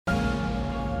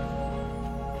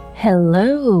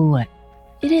Hello.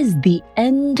 It is the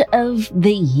end of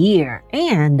the year,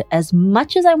 and as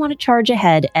much as I want to charge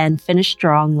ahead and finish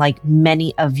strong like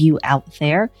many of you out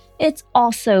there, it's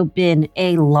also been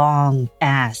a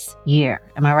long-ass year.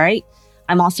 Am I right?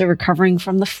 I'm also recovering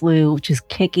from the flu, which is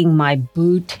kicking my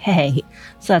booty,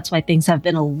 so that's why things have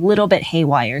been a little bit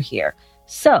haywire here.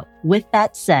 So, with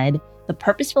that said, the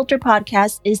Purpose Filter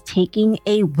podcast is taking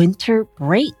a winter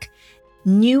break.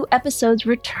 New episodes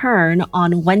return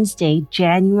on Wednesday,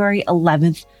 January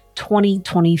 11th,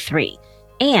 2023.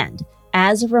 And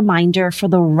as a reminder for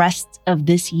the rest of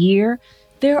this year,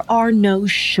 there are no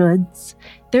shoulds.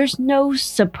 There's no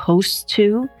supposed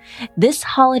to. This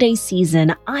holiday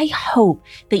season, I hope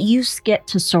that you get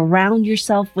to surround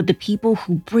yourself with the people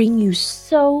who bring you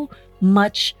so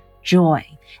much joy.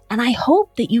 And I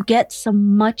hope that you get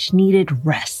some much needed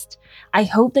rest. I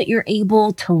hope that you're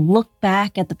able to look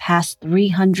back at the past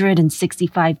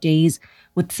 365 days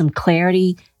with some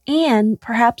clarity and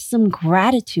perhaps some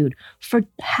gratitude for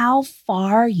how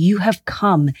far you have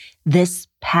come this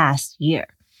past year.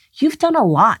 You've done a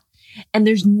lot, and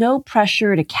there's no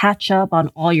pressure to catch up on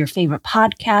all your favorite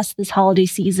podcasts this holiday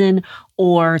season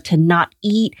or to not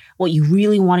eat what you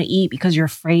really want to eat because you're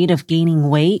afraid of gaining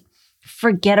weight.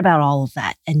 Forget about all of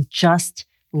that and just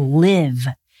live.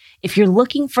 If you're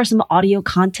looking for some audio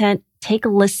content, take a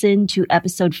listen to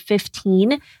episode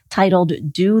 15 titled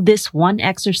Do This One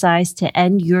Exercise to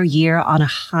End Your Year on a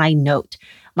High Note.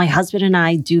 My husband and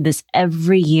I do this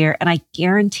every year, and I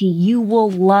guarantee you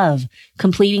will love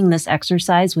completing this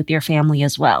exercise with your family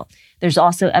as well. There's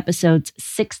also episodes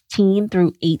 16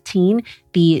 through 18,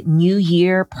 the New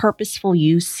Year Purposeful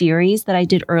You series that I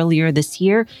did earlier this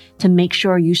year to make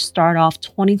sure you start off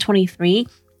 2023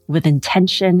 with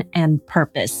intention and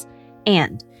purpose.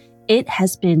 And it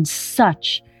has been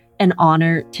such an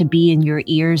honor to be in your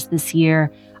ears this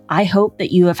year. I hope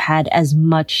that you have had as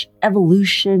much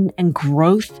evolution and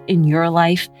growth in your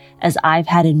life as I've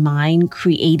had in mine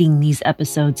creating these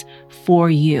episodes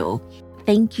for you.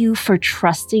 Thank you for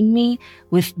trusting me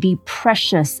with the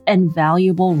precious and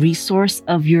valuable resource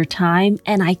of your time,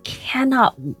 and I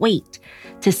cannot wait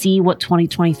to see what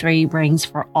 2023 brings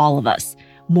for all of us.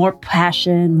 More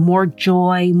passion, more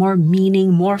joy, more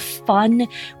meaning, more fun,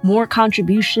 more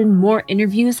contribution, more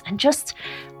interviews, and just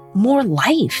more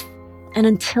life. And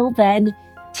until then,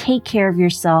 take care of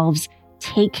yourselves,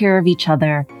 take care of each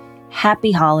other.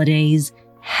 Happy holidays.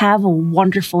 Have a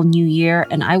wonderful new year,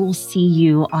 and I will see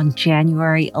you on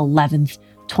January 11th,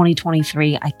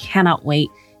 2023. I cannot wait.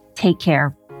 Take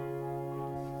care.